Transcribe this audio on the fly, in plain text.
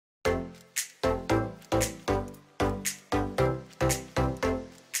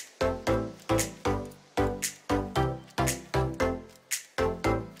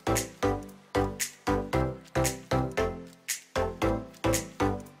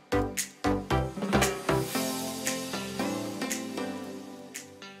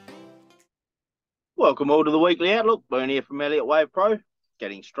Welcome all to the weekly outlook. Boone here from EWPRO.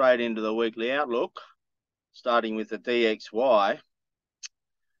 Getting straight into the weekly outlook, starting with the DXY.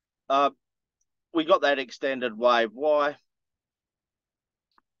 We got that extended wave Y.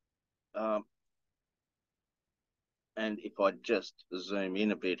 And if I just zoom in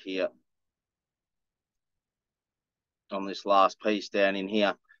a bit here on this last piece down in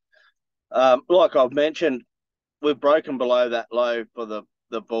here, like I've mentioned, we've broken below that low for the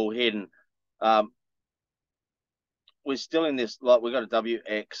bull hidden. We're still in this, like we've got a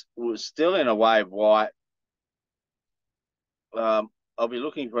WX. We're still in a wave Y. I'll be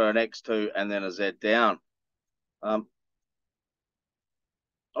looking for an X2 and then a Z down. On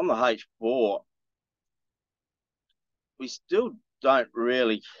the H4, we still don't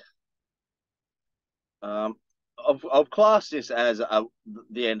really. I've classed this as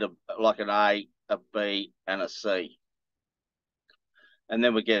the end of like an A, a B, and a C, and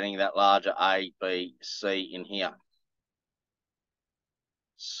then we're getting that larger A, B, C in here.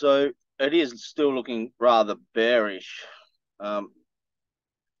 So it is still looking rather bearish. At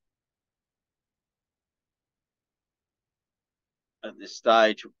this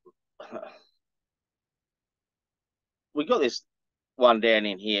stage, we got this one down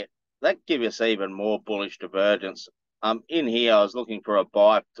in here. That gives us even more bullish divergence. In here, I was looking for a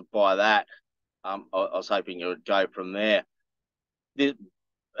buy to buy that. I was hoping it would go from there. It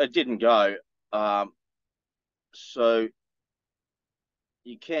didn't go. So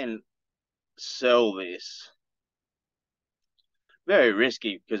you can sell this. Very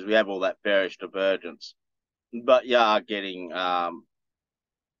risky because we have all that bearish divergence. But you are getting a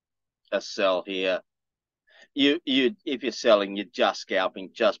sell here. If you're selling, you're just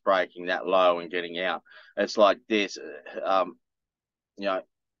scalping, just breaking that low and getting out. It's like this. We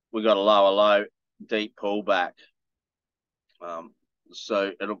got a lower low, deep pullback.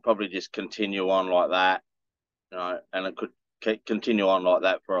 So it'll probably just continue on like that, and it could continue on like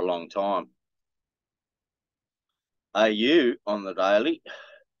that for a long time. AU on the daily.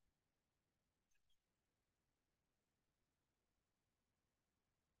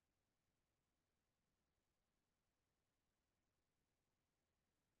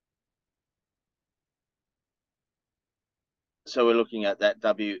 So we're looking at that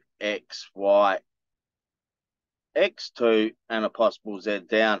WXY, X2, and a possible Z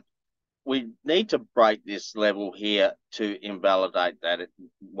down. We need to break this level here to invalidate that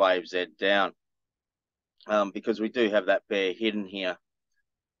wave Z down, because we do have that bear hidden here.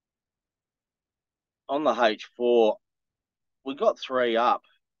 On the H4, we got 3 up.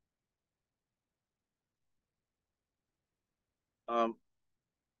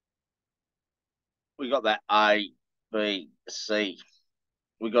 We got that A, B, C.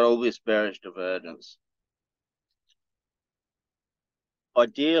 We got all this bearish divergence.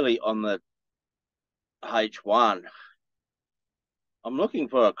 Ideally, on the H1, I'm looking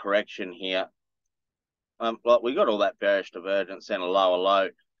for a correction here. Like we got all that bearish divergence and a lower low.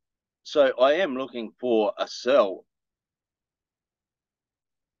 So I am looking for a sell.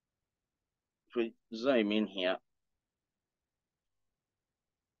 If we zoom in here,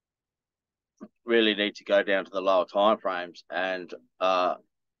 really need to go down to the lower time frames and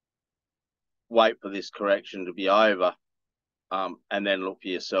wait for this correction to be over, and then look for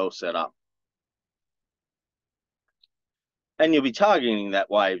your sell setup. And you'll be targeting that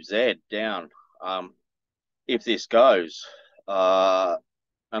wave Z down if this goes,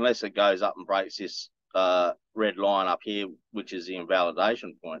 unless it goes up and breaks this red line up here, which is the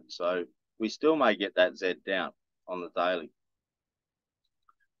invalidation point. So we still may get that Z down on the daily.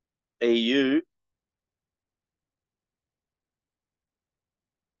 EU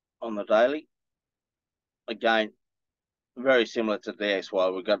on the daily, again, very similar to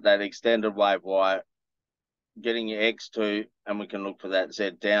DXY. We've got that extended wave Y, getting your X2, and we can look for that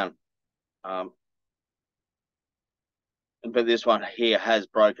Z down. But this one here has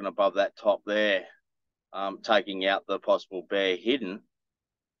broken above that top there, taking out the possible bear hidden.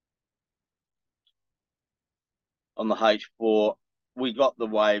 On the H4, we got the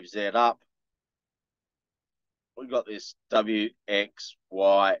wave Z up. We got this WXY,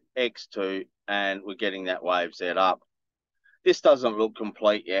 X2, and we're getting that wave Z up. This doesn't look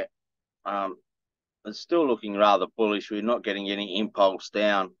complete yet. It's still looking rather bullish. We're not getting any impulse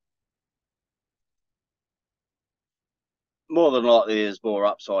down. More than likely, there's more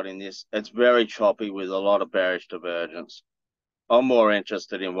upside in this. It's very choppy with a lot of bearish divergence. I'm more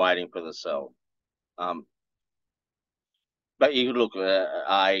interested in waiting for the sell. But you could look at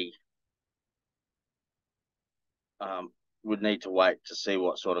would need to wait to see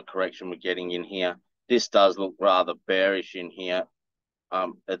what sort of correction we're getting in here. This does look rather bearish in here.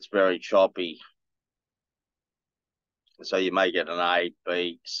 It's very choppy. So you may get an A,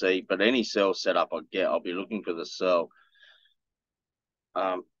 B, C, but any sell setup I get, I'll be looking for the sell.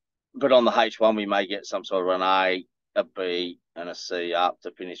 But on the H1, we may get some sort of an A, a B, and a C up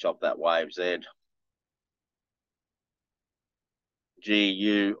to finish off that wave Z.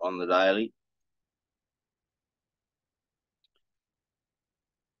 GU on the daily.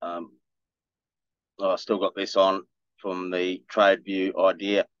 I still got this on from the trade view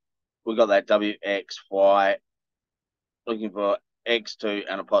idea. We got that WXY looking for X2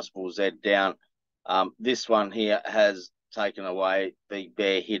 and a possible Z down. This one here has taken away the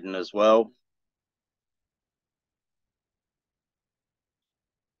bear hidden as well.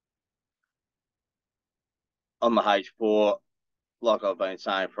 On the H4, like I've been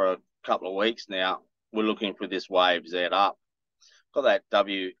saying for a couple of weeks now, we're looking for this wave Z up. Got that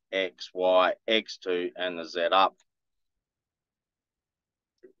WXY, X2 and the Z up.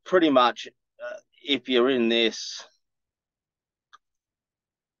 Pretty much, if you're in this,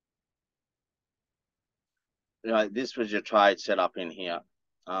 this was your trade set up in here.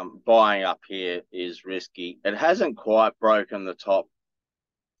 Buying up here is risky. It hasn't quite broken the top.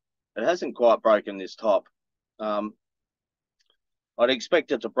 It hasn't quite broken this top. I'd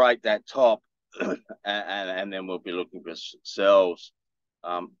expect it to break that top, and then we'll be looking for sells.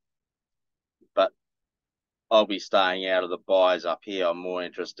 But I'll be staying out of the buys up here. I'm more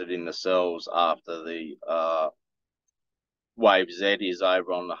interested in the sells after the wave Z is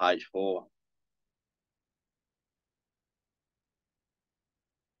over on the H4.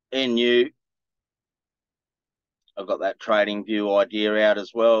 NU, I've got that trading view idea out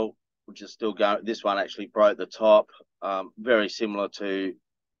as well, which is still going. This one actually broke the top, very similar to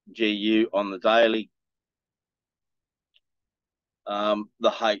GU on the daily. The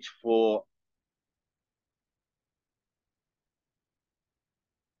H4,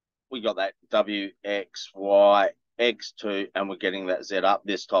 we got that WXY, X2, and we're getting that Z up.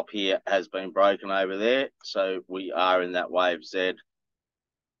 This top here has been broken over there, so we are in that wave Z.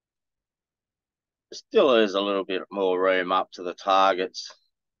 Still is a little bit more room up to the targets.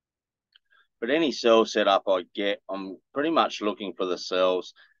 But any sell setup I get, I'm pretty much looking for the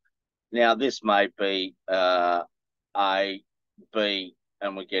sells. Now, this may be A, B,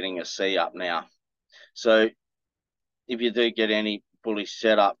 and we're getting a C up now. So if you do get any bullish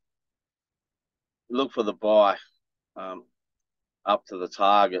setup, look for the buy up to the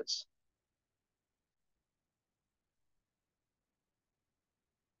targets.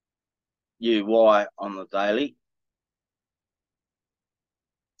 UY on the daily.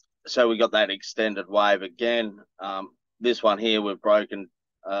 So we got that extended wave again. This one here, we've broken,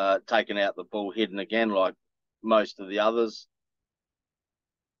 taken out the bull hidden again, like most of the others.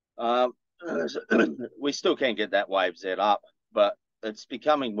 We still can't get that wave Z up, but it's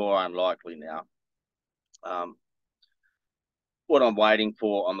becoming more unlikely now. What I'm waiting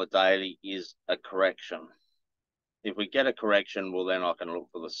for on the daily is a correction. If we get a correction, well, then I can look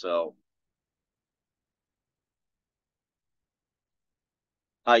for the sell.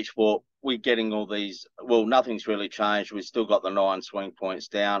 H4, we're getting all these. Well, nothing's really changed. We've still got the 9 swing points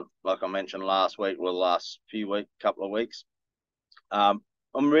down, like I mentioned last week, or the last couple of weeks. I'm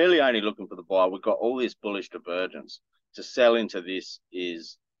really only looking for the buy. We've got all this bullish divergence. To sell into this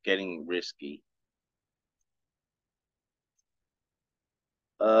is getting risky.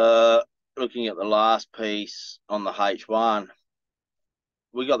 Looking at the last piece on the H1,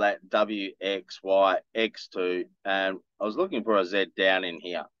 we got that WXY, X2, and I was looking for a Z down in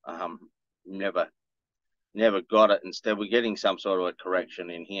here. Never got it. Instead, we're getting some sort of a correction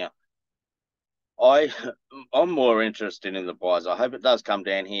in here. I'm more interested in the buys. I hope it does come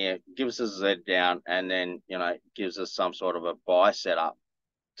down here, gives us a Z down, and then gives us some sort of a buy setup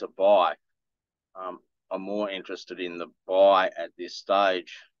to buy. I'm more interested in the buy at this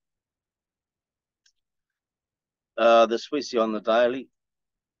stage. The Swissy on the daily.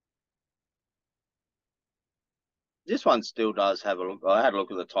 This one still does have a look. I had a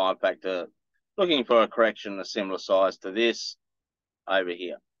look at the time factor, looking for a correction a similar size to this over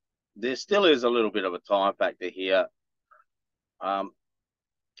here. There still is a little bit of a time factor here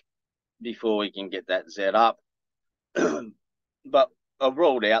before we can get that Z up. But I've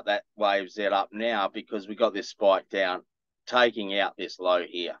ruled out that wave Z up now because we got this spike down, taking out this low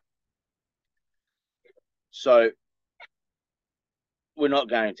here. So we're not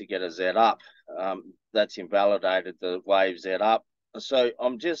going to get a Z up. That's invalidated the wave Z up. So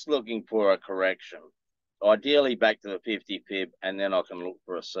I'm just looking for a correction, ideally back to the 50 pip, and then I can look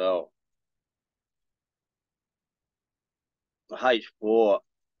for a sell. H4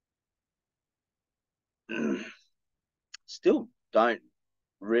 still don't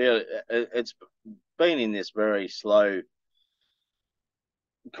really. It's been in this very slow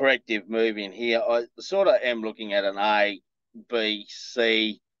corrective move in here. I sort of am looking at an A, B,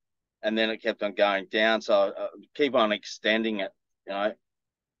 C, and then it kept on going down. So I keep on extending it, you know,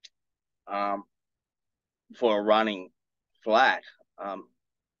 for a running flat.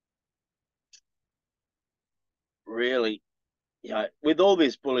 Really, you know, with all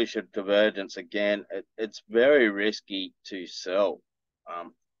this bullish divergence, again, it's very risky to sell.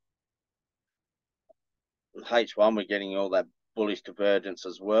 H1, we're getting all that bullish divergence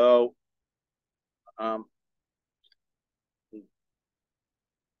as well.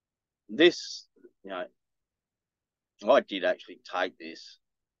 This, you know, I did actually take this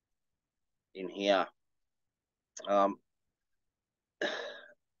in here.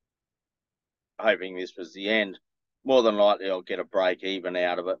 Hoping this was the end. More than likely, I'll get a break even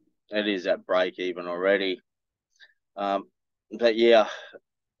out of it. It is at break even already. But yeah,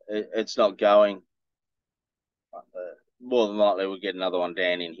 it's not going. More than likely, we'll get another one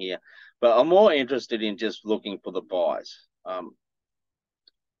down in here. But I'm more interested in just looking for the buys.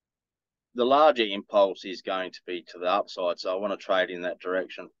 The larger impulse is going to be to the upside, so I want to trade in that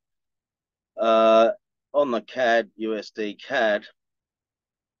direction. On the CAD, USD CAD,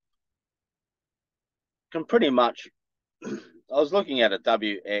 can pretty much, I was looking at a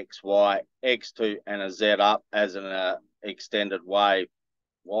WXY, X2 and a Z up as an extended wave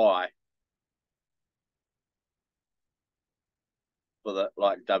Y for the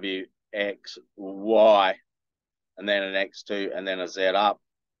like WXY and then an X2 and then a Z up.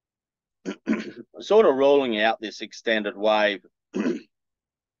 Sort of ruling out this extended wave,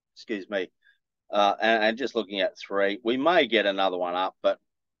 excuse me, and just looking at 3. We may get another one up, but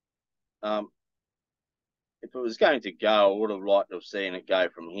if it was going to go, I would have liked to have seen it go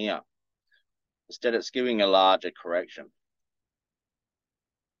from here. Instead, it's giving a larger correction.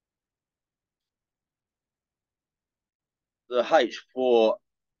 The H4,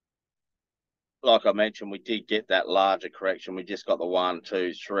 like I mentioned, we did get that larger correction. We just got the 1,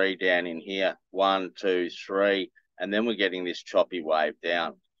 2, 3 down in here. 1, 2, 3, and then we're getting this choppy wave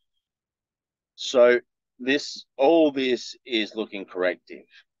down. So all this is looking corrective.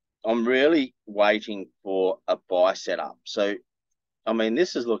 I'm really waiting for a buy setup. So, I mean,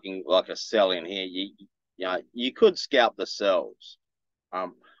 this is looking like a sell in here. You know, you could scalp the sells.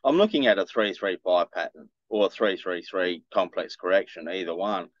 I'm looking at a 335 pattern or a 333 complex correction, either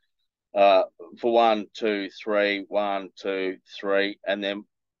one. For 1, 2, 3, 1, 2, 3, and then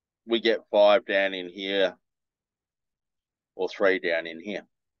we get 5 down in here or 3 down in here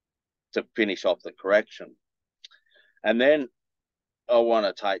to finish off the correction. And then I want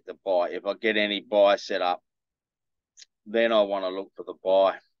to take the buy. If I get any buy set up, then I want to look for the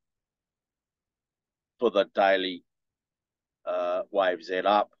buy for the daily wave Z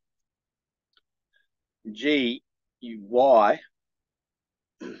up. G, Y,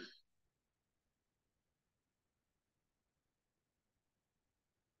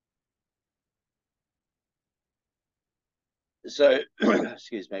 so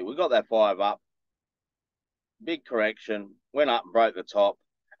excuse me, we got that 5 up, big correction, went up and broke the top,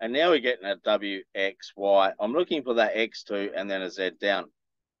 and now we're getting a WXY. I'm looking for that X2 and then a Z down.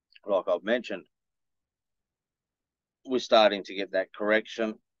 Like I've mentioned, we're starting to get that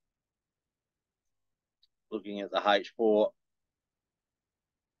correction. Looking at the H4,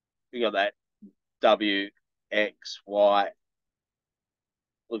 we got that WXY,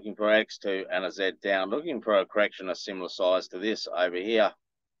 looking for X2 and a Z down, looking for a correction a similar size to this over here.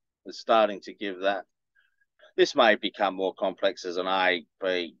 It's starting to give that. This may become more complex as an A,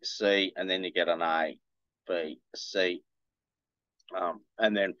 B, C, and then you get an A, B, C,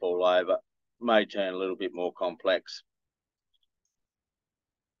 and then fall over. May turn a little bit more complex.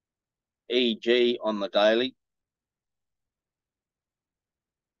 EG on the daily.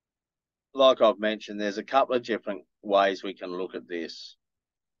 Like I've mentioned, there's a couple of different ways we can look at this.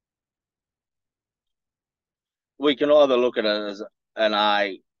 We can either look at it as an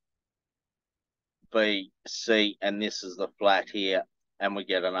A, B, C, and this is the flat here, and we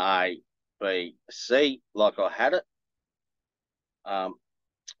get an A, B, C, like I had it.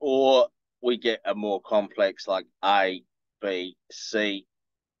 Or we get a more complex like A, B, C,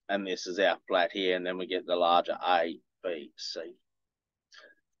 and this is our flat here, and then we get the larger A, B, C.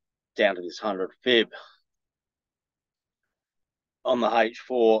 Down to this 100 fib. On the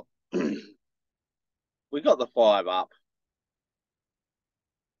H4, we got the 5 up.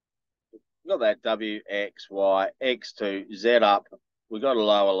 We got that W, X, Y, X2, Z up. We got a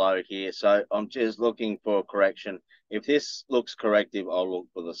lower low here, so I'm just looking for a correction. If this looks corrective, I'll look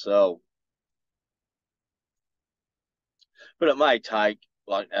for the sell. But it may take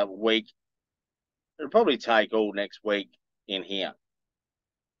like a week it'll probably take all next week in here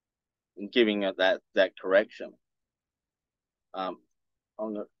and giving it that correction. I'm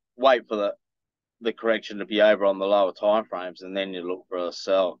gonna wait for the correction to be over on the lower time frames, and then you look for a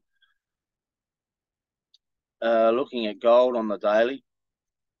sell. Looking at gold on the daily.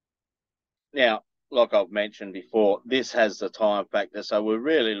 Now, like I've mentioned before, this has the time factor, so we're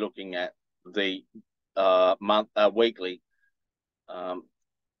really looking at the weekly,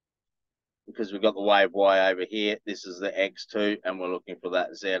 because we've got the wave Y over here. This is the X2, and we're looking for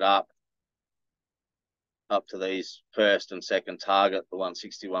that Z up to these first and second target, the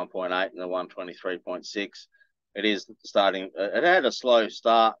 161.8 and the 123.6. It is starting. It had a slow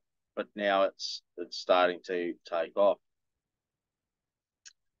start, but now it's starting to take off.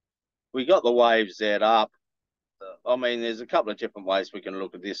 We got the wave Z up. I mean, there's a couple of different ways we can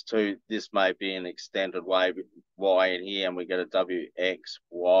look at this too. This may be an extended wave Y in here, and we get a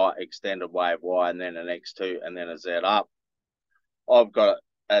WXY, extended wave Y, and then an X2, and then a Z up. I've got it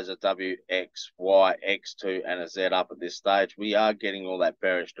as a WXY, X2, and a Z up at this stage. We are getting all that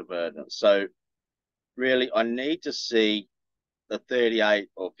bearish divergence. So really, I need to see the 38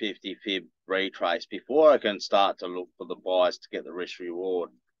 or 50 fib retrace before I can start to look for the buys to get the risk reward.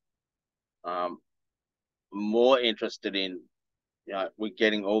 More interested in, we're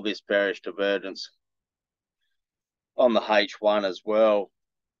getting all this bearish divergence on the H1 as well.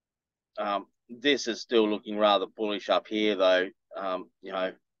 This is still looking rather bullish up here though,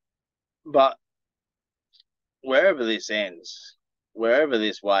 but wherever this ends, wherever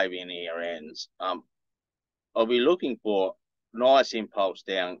this wave in here ends, I'll be looking for nice impulse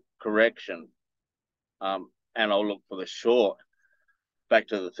down correction, and I'll look for the short back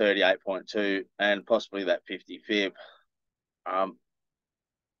to the 38.2 and possibly that 50 fib. But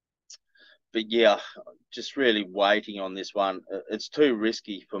yeah, just really waiting on this one. It's too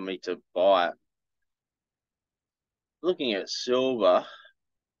risky for me to buy it. Looking at silver,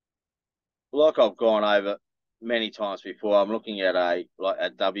 like I've gone over many times before, I'm looking at a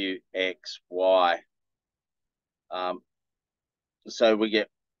WXY. So we get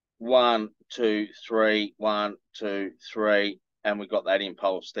 1, 2, 3, 1, 2, 3, and we got that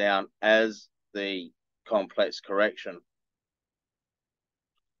impulse down as the complex correction.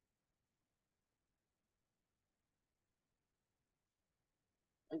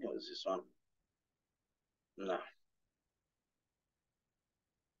 I think it was this one. No.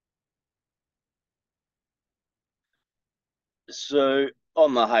 So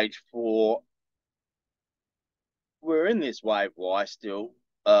on the H4, we're in this wave Y still.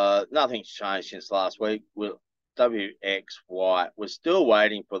 Nothing's changed since last week. With WXY, we're still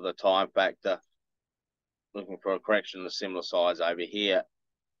waiting for the time factor, looking for a correction of a similar size over here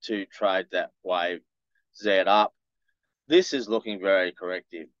to trade that wave Z up. This is looking very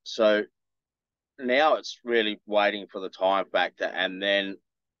corrective. So now it's really waiting for the time factor and then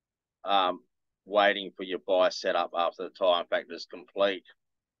waiting for your buy setup after the time factor is complete.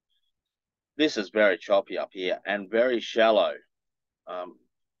 This is very choppy up here and very shallow,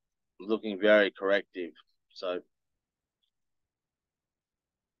 looking very corrective. So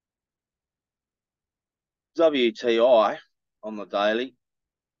WTI on the daily.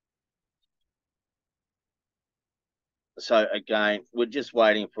 So again, we're just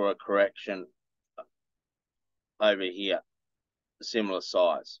waiting for a correction over here, similar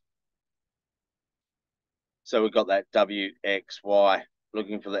size. So we've got that WXY,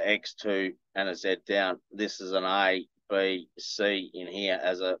 looking for the X2 and a Z down. This is an A, B, C in here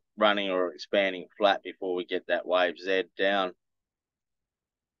as a running or expanding flat before we get that wave Z down.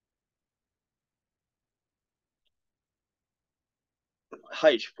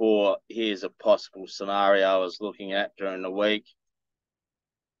 H4, here's a possible scenario I was looking at during the week.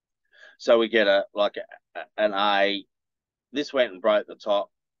 So we get an A. This went and broke the top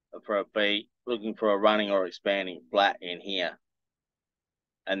for a B, looking for a running or expanding flat in here.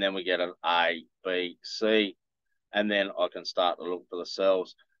 And then we get an A, B, C, and then I can start to look for the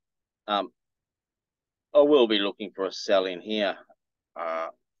sells. I will be looking for a sell in here,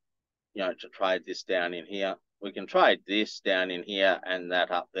 to trade this down in here. We can trade this down in here and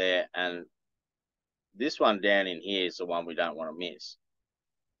that up there, and this one down in here is the one we don't want to miss.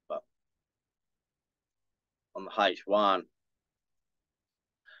 But on the H1,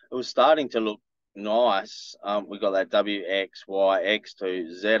 it was starting to look nice. We got that WXY,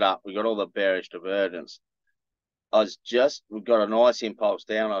 X2, Z up. We got all the bearish divergence. We got a nice impulse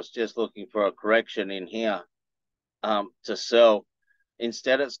down. I was just looking for a correction in here to sell.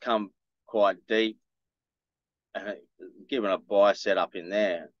 Instead, it's come quite deep, given a buy setup in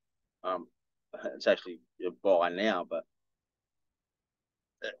there. It's actually a buy now, but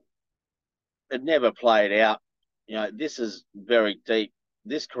it never played out. This is very deep.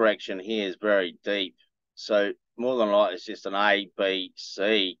 This correction here is very deep. So more than likely it's just an A, B,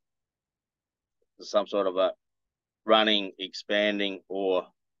 C, some sort of a running, expanding, or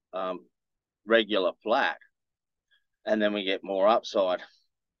regular flat. And then we get more upside,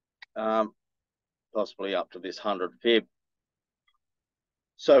 possibly up to this 100 fib.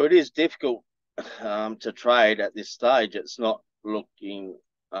 So it is difficult to trade at this stage. It's not looking,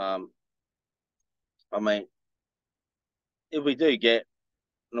 I mean, if we do get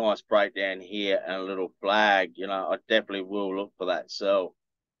nice breakdown here and a little flag, I definitely will look for that sell.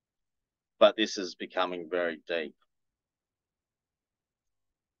 But this is becoming very deep.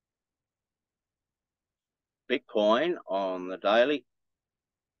 Bitcoin on the daily.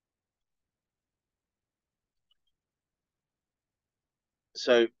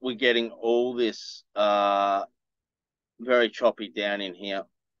 So we're getting all this very choppy down in here.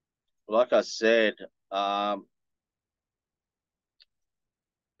 Like I said, a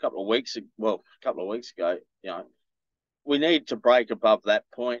couple of weeks ago, we need to break above that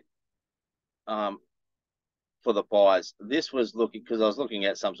point for the buyers. This was looking, because I was looking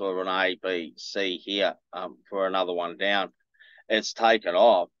at some sort of an A, B, C here for another one down. It's taken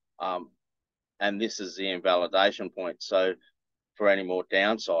off, and this is the invalidation point. So for any more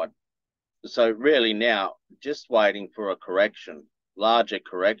downside. So really now, just waiting for a correction, larger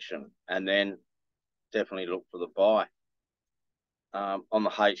correction, and then definitely look for the buy. On the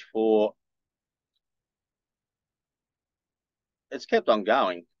H4, it's kept on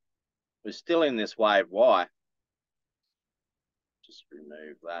going. We're still in this wave Y. Just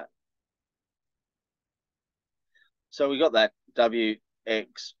remove that. So we got that WXY,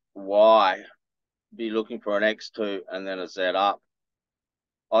 be looking for an X2 and then a Z up.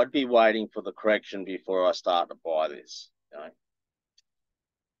 I'd be waiting for the correction before I start to buy this.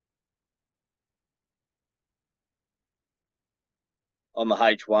 On the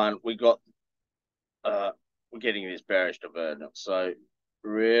H1, we're getting this bearish divergence. So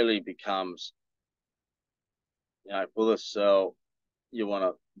really becomes, for the sell, you want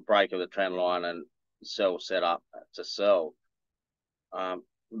to break of the trend line and sell set up to sell.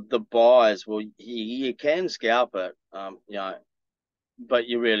 The buys, well, you can scalp it, but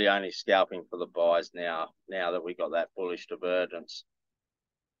you're really only scalping for the buys now that we got that bullish divergence.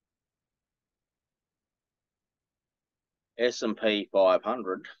 S&P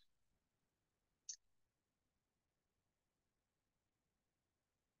 500.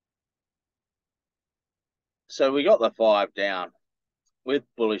 So we got the 5 down with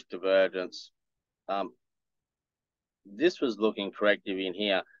bullish divergence. This was looking corrective in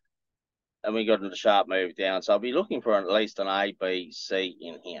here, and we got a sharp move down. So I'll be looking for at least an A, B, C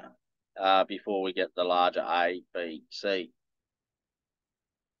in here before we get the larger A, B, C.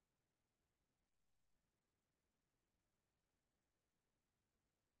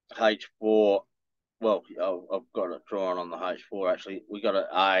 H4, well, I've got it drawn on the H4 actually. We got an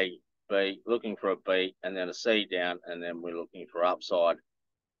A, B, looking for a B, and then a C down, and then we're looking for upside.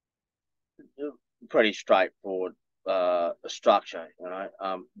 Pretty straightforward structure,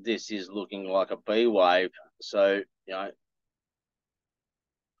 this is looking like a B wave. So,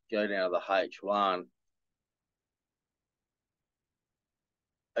 go down to the H1.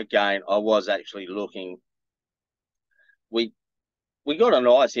 Again, I was actually looking. We got a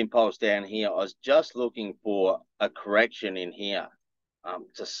nice impulse down here. I was just looking for a correction in here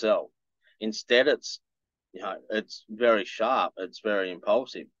to sell. Instead, it's very sharp. It's very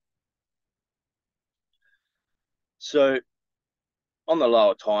impulsive. So on the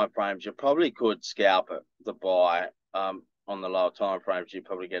lower time frames, you probably could scalp it, the buy. On the lower time frames, you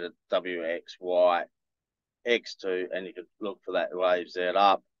probably get a WXY, X2, and you could look for that wave Z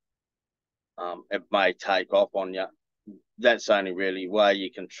up. It may take off on you. That's only really way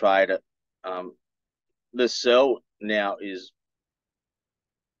you can trade it. The sell now is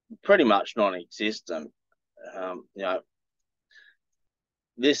pretty much non-existent.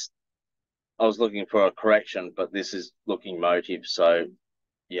 This, I was looking for a correction, but this is looking motive. So,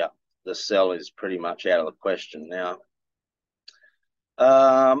 yeah, the sell is pretty much out of the question now.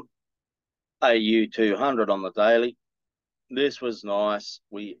 AU 200 on the daily. This was nice.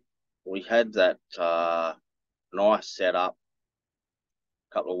 We had that nice setup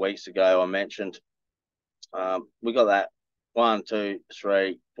a couple of weeks ago. I mentioned we got that 1, 2,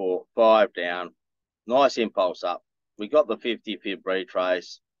 3, 4, 5 down. Nice impulse up. We got the 50 fib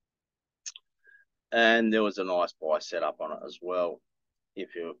retrace, and there was a nice buy setup on it as well.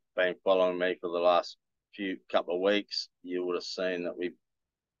 If you've been following me for the last couple of weeks, you would have seen that we've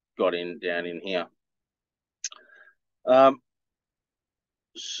got in down in here.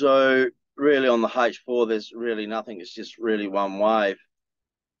 So really on the H4, there's really nothing. It's just really one wave.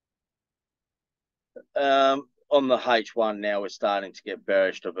 On the H1 now, we're starting to get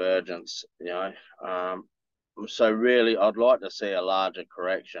bearish divergence, so really I'd like to see a larger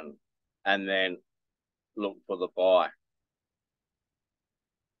correction and then look for the buy.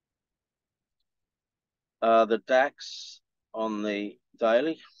 The DAX on the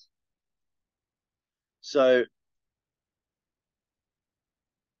daily. So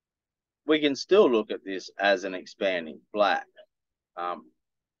we can still look at this as an expanding flat.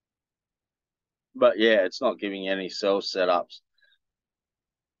 But yeah, it's not giving any sell setups.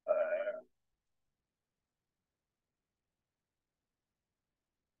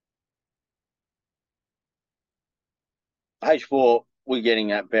 H4, we're getting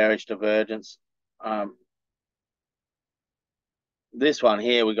that bearish divergence. This one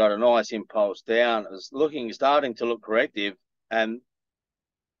here, we got a nice impulse down. It's starting to look corrective, and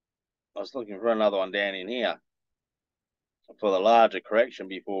I was looking for another one down in here for the larger correction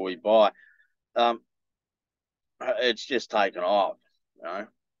before we buy. It's just taken off,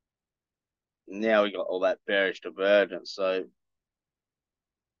 Now we got all that bearish divergence, so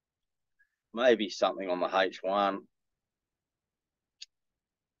maybe something on the H1.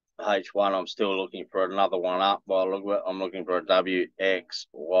 H1, I'm still looking for another one up. I'm looking for a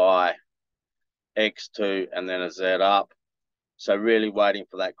WXY, X2, and then a Z up. So really waiting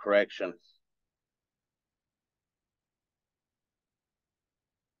for that correction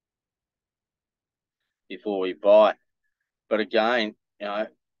before we buy. But again,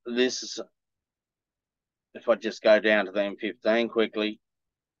 this is, if I just go down to the M15 quickly,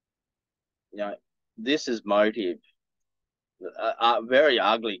 this is motive. A very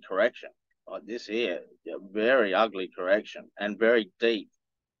ugly correction like this here, very ugly correction and very deep.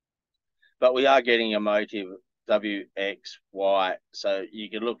 But we are getting a motive WXY, so you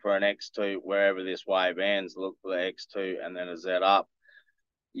can look for an X2 wherever this wave ends. Look for the X2 and then a Z up.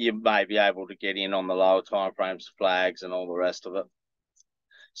 You may be able to get in on the lower time frames, flags, and all the rest of it.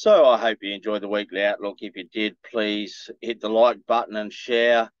 So I hope you enjoyed the weekly outlook. If you did, please hit the like button and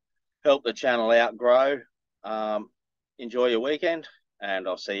share. Help the channel out grow. Enjoy your weekend, and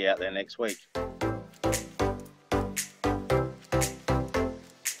I'll see you out there next week.